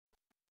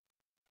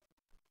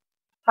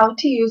How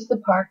to use the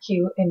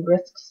PAR-Q in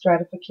risk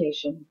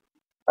stratification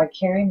by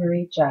Carrie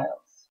Marie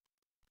Giles.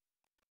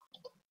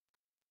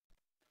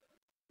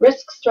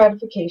 Risk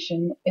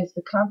stratification is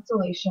the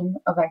constellation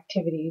of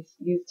activities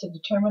used to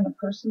determine a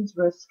person's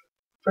risk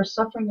for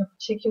suffering a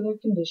particular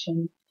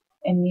condition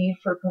and need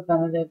for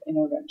preventative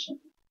intervention.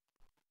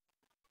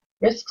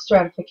 Risk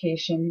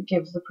stratification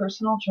gives the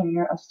personal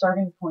trainer a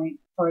starting point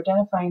for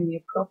identifying the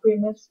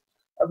appropriateness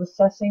of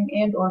assessing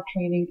and/or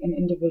training an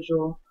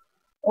individual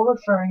or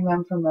referring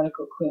them for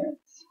medical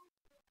clearance.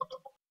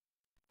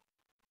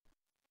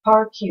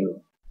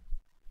 PAR-Q,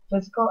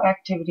 Physical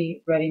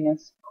Activity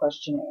Readiness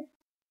Questionnaire.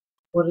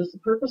 What is the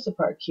purpose of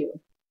PAR-Q?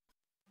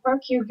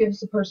 PAR-Q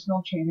gives the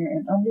personal trainer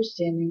an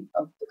understanding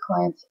of the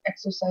client's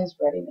exercise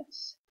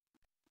readiness.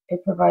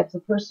 It provides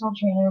the personal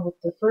trainer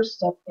with the first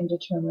step in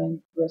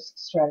determining risk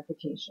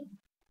stratification.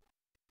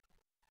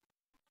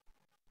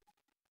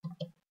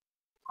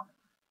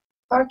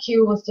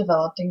 PAR-Q was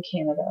developed in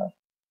Canada.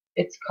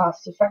 It's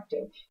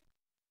cost-effective,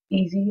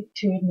 easy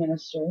to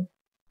administer,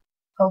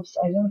 helps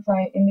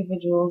identify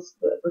individuals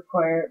that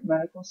require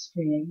medical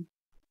screening,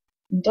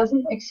 and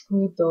doesn't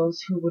exclude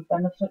those who would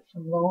benefit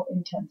from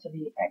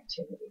low-intensity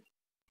activity.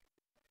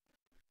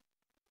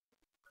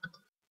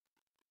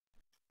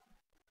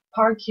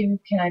 PAR-Q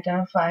can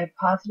identify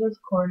positive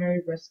coronary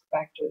risk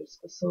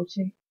factors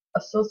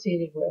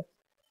associated with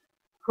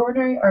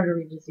coronary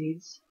artery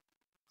disease,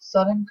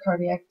 sudden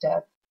cardiac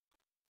death,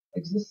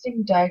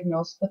 existing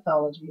diagnosed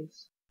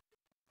pathologies,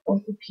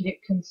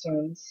 orthopedic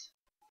concerns,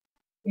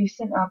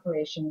 recent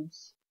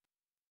operations,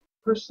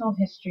 personal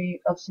history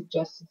of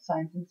suggested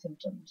signs and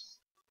symptoms,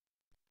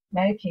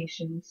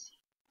 medications,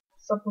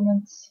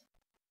 supplements,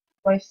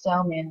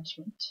 lifestyle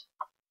management.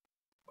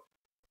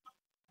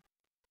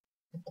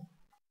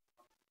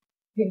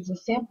 Here's a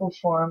sample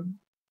form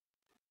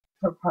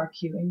for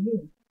PAR-Q in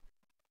U.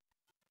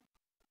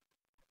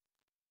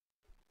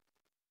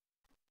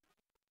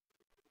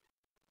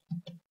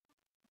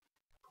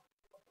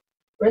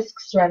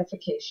 Risk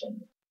stratification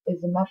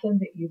is a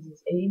method that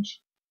uses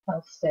age,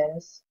 health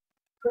status,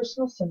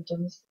 personal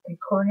symptoms, and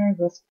coronary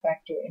risk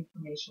factor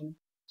information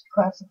to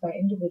classify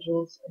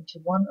individuals into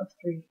one of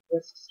three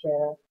risk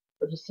strata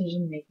for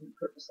decision-making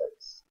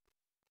purposes.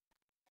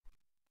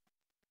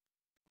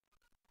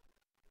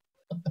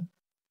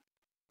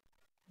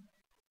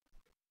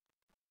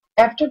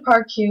 After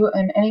PAR-Q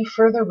and any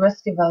further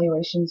risk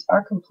evaluations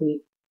are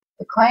complete,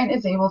 the client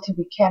is able to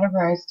be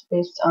categorized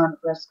based on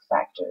risk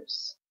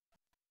factors.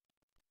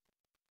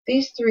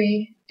 These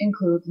three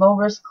include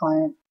low-risk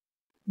client,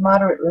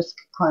 moderate-risk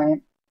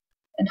client,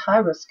 and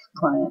high-risk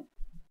client.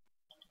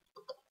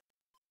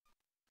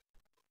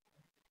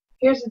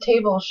 Here's a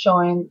table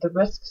showing the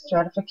risk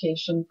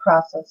stratification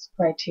process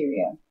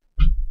criteria.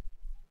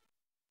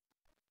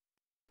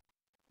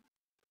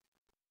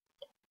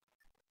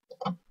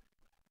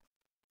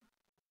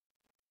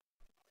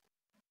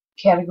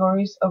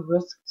 Categories of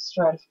risk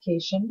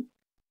stratification.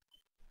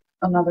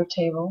 Another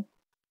table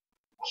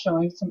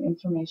showing some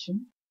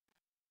information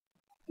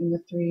in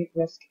the three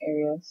risk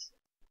areas.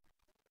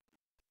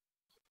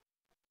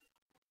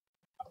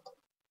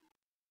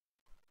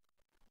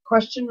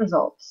 Question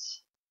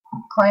results.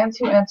 Clients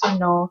who answer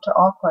no to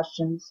all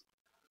questions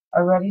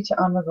are ready to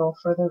undergo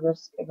further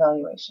risk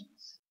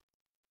evaluations.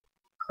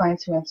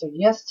 Clients who answered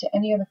yes to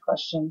any of the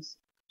questions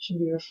should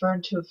be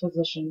referred to a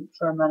physician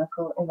for a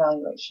medical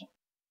evaluation.